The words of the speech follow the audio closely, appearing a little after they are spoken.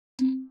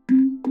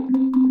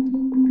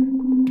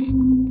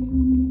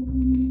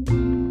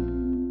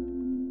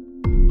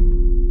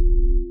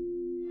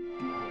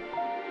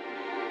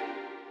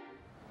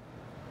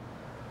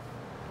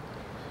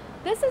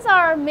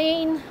our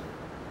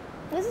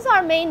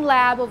main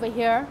lab over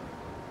here.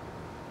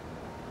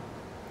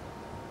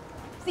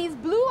 These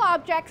blue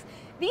objects,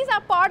 these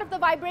are part of the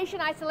vibration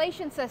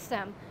isolation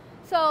system.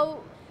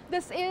 So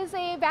this is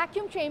a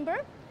vacuum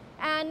chamber,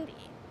 and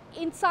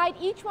inside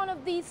each one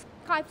of these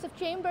types of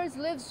chambers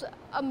lives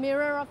a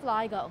mirror of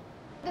LIGO.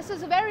 This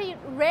is very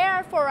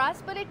rare for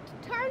us, but it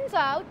turns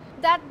out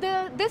that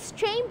this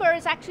chamber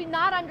is actually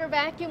not under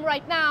vacuum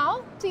right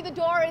now. See, the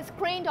door is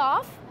craned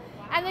off,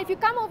 and if you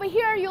come over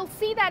here, you'll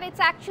see that it's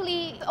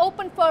actually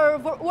open for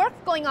work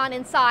going on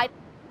inside.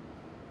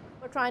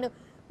 We're trying to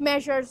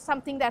measure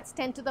something that's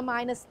 10 to the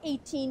minus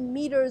 18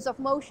 meters of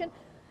motion.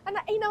 And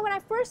you know, when I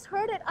first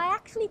heard it, I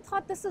actually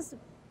thought this is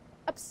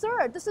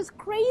absurd, this is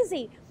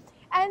crazy.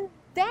 And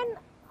then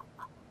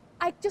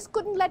I just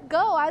couldn't let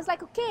go. I was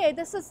like, okay,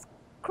 this is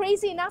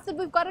crazy enough that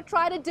we've got to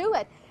try to do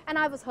it. And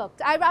I was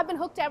hooked. I've been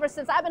hooked ever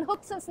since. I've been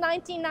hooked since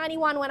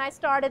 1991 when I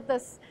started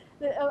this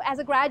as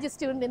a graduate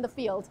student in the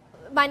field.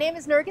 My name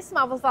is Nergis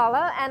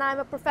Mavalvala, and I'm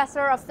a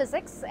professor of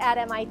physics at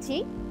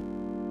MIT.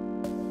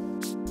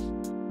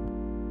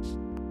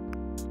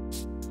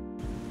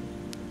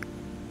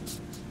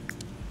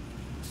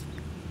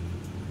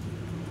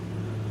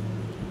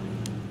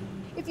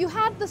 If you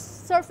had the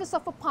surface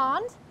of a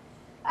pond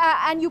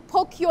and you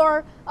poke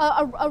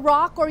a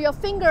rock or your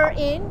finger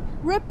in,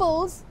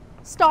 ripples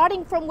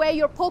starting from where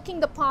you're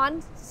poking the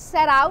pond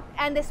set out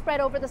and they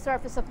spread over the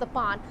surface of the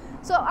pond.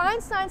 So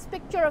Einstein's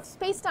picture of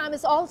space-time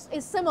is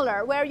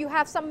similar, where you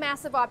have some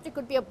massive object,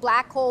 could be a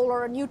black hole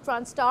or a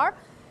neutron star,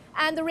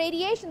 and the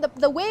radiation,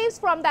 the waves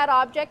from that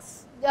object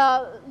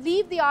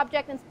leave the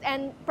object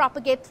and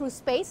propagate through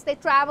space. They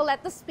travel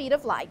at the speed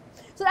of light.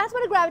 So that's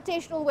what a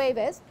gravitational wave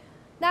is.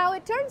 Now,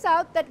 it turns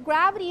out that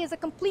gravity is a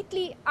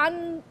completely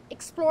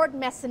unexplored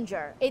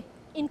messenger. It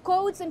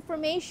encodes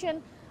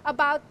information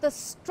about the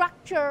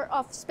structure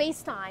of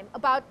space-time,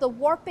 about the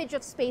warpage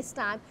of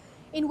space-time,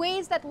 in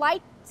ways that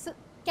light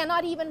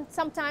cannot even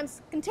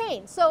sometimes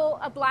contain. So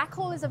a black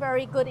hole is a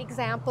very good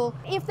example.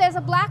 If there's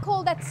a black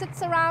hole that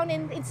sits around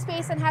in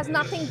space and has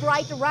nothing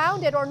bright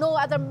around it, or no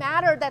other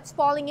matter that's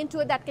falling into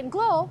it that can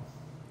glow,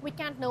 we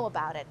can't know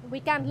about it. We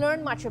can't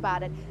learn much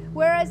about it.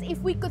 Whereas if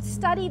we could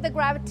study the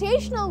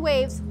gravitational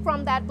waves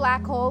from that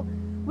black hole,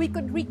 we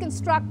could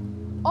reconstruct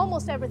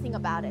almost everything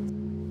about it.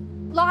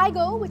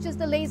 LIGO, which is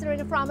the Laser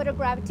Interferometer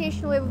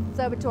Gravitational Wave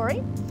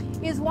Observatory,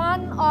 is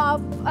one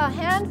of a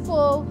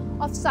handful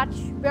of such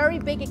very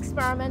big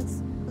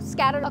experiments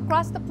scattered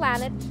across the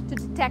planet to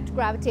detect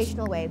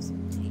gravitational waves.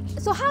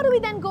 So how do we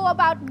then go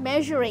about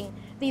measuring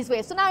these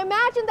waves? So now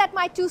imagine that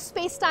my two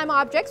space-time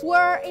objects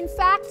were in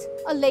fact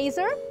a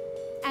laser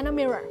and a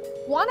mirror.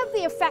 One of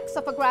the effects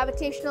of a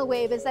gravitational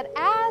wave is that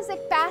as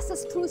it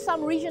passes through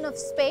some region of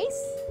space,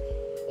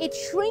 it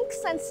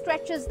shrinks and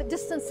stretches the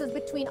distances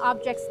between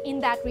objects in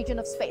that region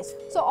of space.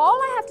 So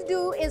all I have to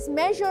do is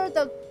measure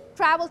the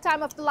travel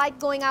time of the light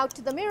going out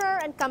to the mirror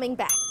and coming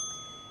back.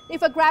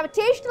 If a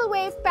gravitational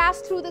wave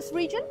passed through this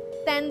region,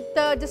 then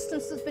the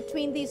distances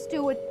between these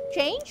two would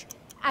change,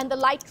 and the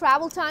light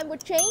travel time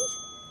would change,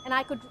 and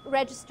I could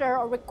register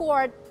or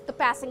record the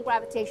passing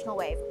gravitational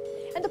wave.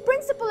 And the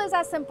principle is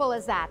as simple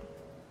as that.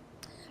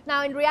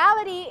 Now, in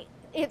reality,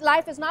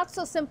 life is not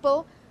so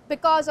simple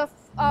because of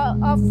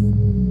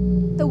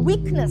the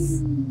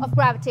weakness of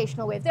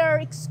gravitational waves. They're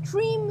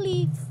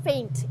extremely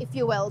faint, if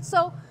you will.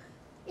 So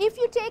if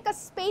you take a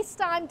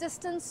space-time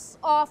distance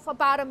of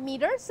about a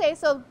meter, say,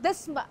 so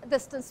this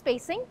distance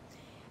spacing,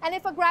 and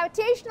if a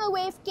gravitational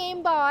wave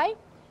came by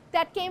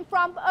that came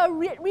from a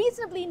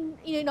reasonably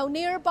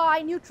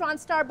nearby neutron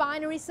star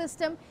binary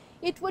system,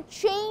 it would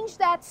change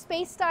that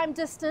space-time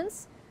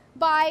distance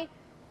by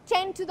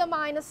 10 to the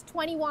minus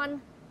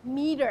 21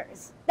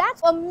 meters.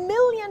 That's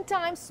 1,000,000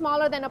 times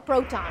smaller than a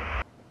proton.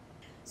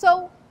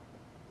 So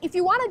if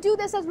you want to do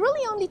this, there's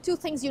really only two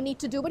things you need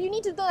to do, but you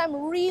need to do them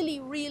really,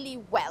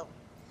 really well.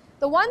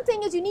 The one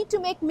thing is you need to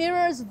make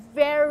mirrors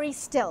very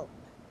still.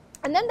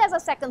 And then there's a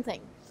second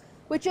thing,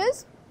 which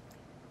is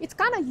it's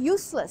kind of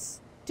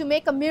useless to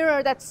make a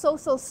mirror that's so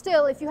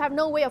still if you have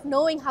no way of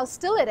knowing how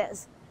still it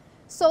is.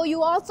 So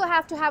you also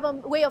have to have a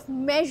way of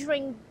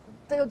measuring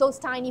those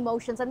tiny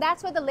motions, and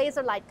that's where the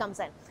laser light comes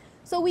in.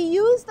 So we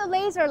use the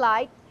laser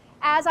light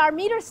as our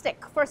meter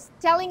stick for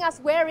telling us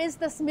where is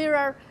this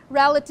mirror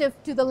relative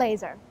to the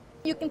laser.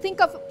 You can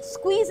think of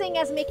squeezing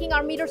as making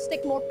our meter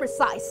stick more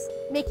precise,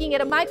 making it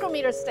a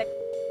micrometer stick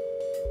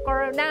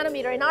or a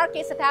nanometer. In our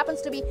case, it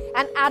happens to be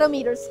an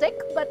atometer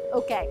stick, but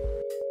okay.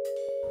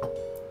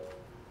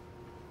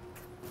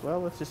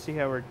 Well, let's just see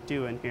how we're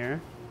doing here.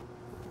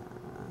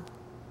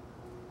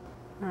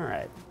 All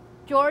right.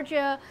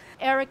 Georgia,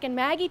 Eric, and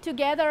Maggie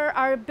together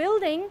are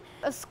building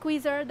a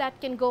squeezer that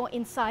can go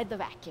inside the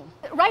vacuum.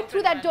 Right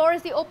through that door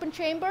is the open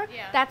chamber.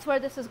 Yeah. That's where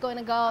this is going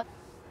to go.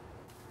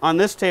 On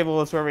this table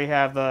is where we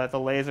have the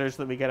lasers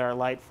that we get our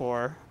light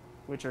for,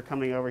 which are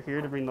coming over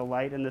here to bring the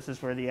light, and this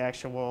is where the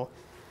actual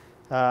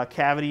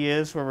cavity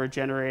is, where we're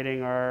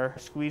generating our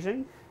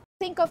squeezing.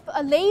 Think of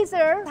a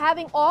laser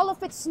having all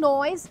of its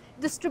noise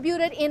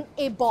distributed in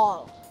a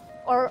ball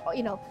or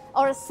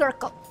a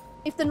circle.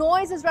 If the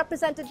noise is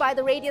represented by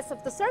the radius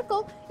of the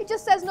circle, it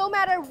just says no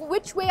matter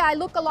which way I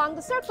look along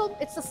the circle,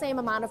 it's the same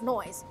amount of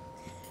noise.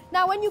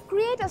 Now when you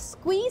create a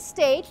squeeze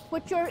state,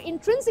 what you're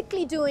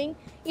intrinsically doing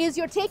is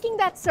you're taking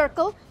that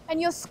circle and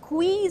you're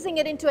squeezing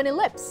it into an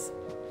ellipse.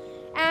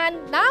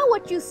 And now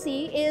what you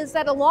see is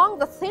that along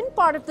the thin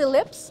part of the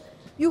ellipse,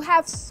 you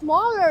have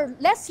smaller,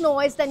 less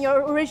noise than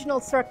your original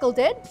circle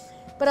did.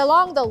 But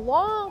along the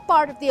long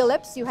part of the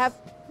ellipse, you have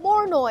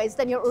more noise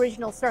than your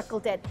original circle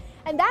did.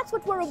 And that's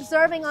what we're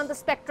observing on the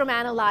spectrum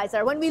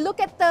analyzer. When we look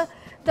at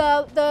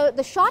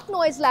the shot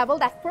noise level,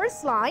 that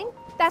first line,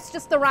 that's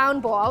just the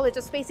round ball. It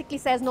just basically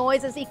says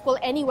noise is equal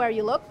anywhere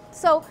you look.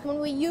 So when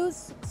we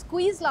use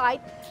squeeze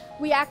light,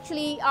 we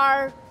actually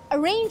are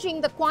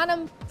arranging the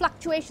quantum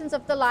fluctuations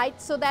of the light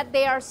so that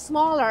they are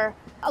smaller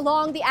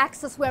along the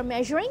axis we're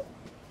measuring,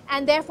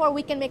 and therefore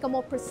we can make a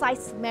more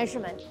precise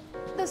measurement.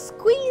 The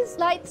squeeze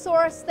light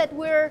source that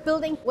we're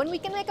building, when we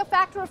can make a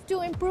factor of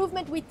 2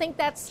 improvement, we think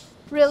that's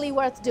really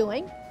worth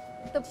doing.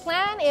 The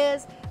plan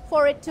is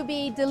for it to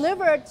be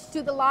delivered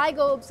to the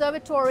LIGO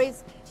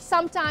observatories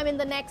sometime in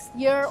the next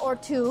year or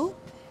 2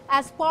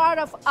 as part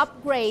of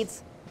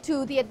upgrades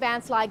to the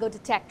advanced LIGO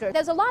detector.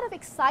 There's a lot of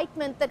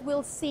excitement that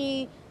we'll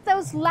see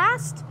those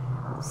last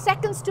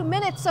seconds to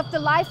minutes of the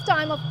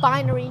lifetime of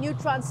binary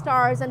neutron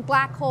stars and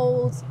black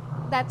holes.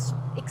 That's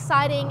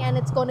exciting, and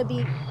it's going to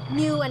be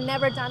new and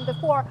never done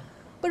before.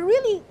 But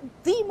really,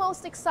 the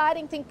most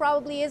exciting thing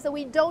probably is that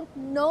we don't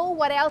know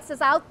what else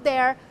is out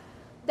there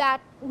that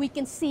we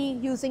can see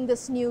using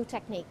this new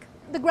technique.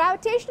 The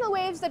gravitational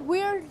waves that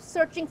we're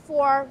searching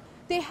for,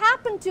 they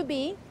happen to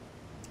be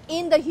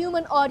in the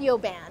human audio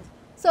band.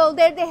 So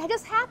they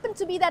just happen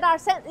to be that our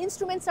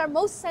instruments are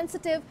most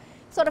sensitive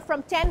sort of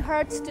from 10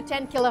 hertz to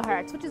 10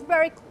 kilohertz, which is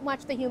very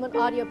much the human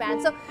audio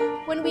band. So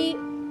when we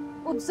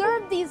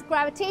observe these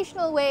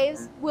gravitational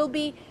waves, we'll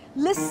be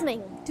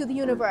listening to the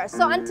universe.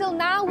 So until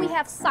now we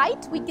have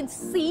sight, we can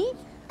see,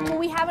 but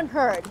we haven't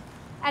heard.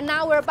 And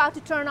now we're about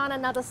to turn on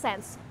another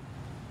sense.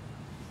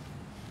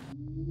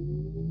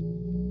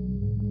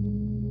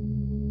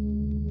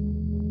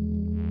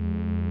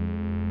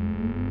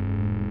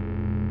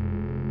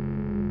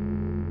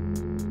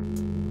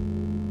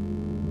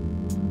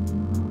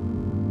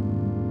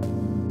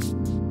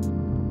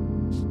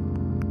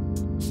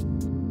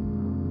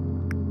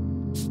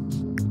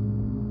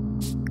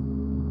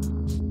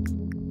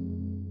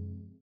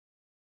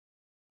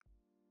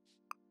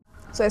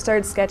 So I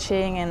started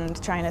sketching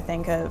and trying to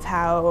think of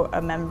how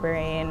a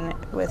membrane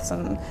with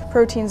some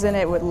proteins in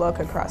it would look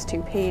across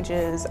 2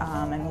 pages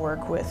and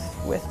work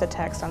with the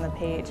text on the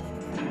page.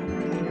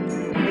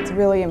 It's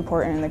really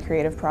important in the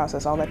creative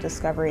process, all that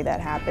discovery that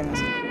happens.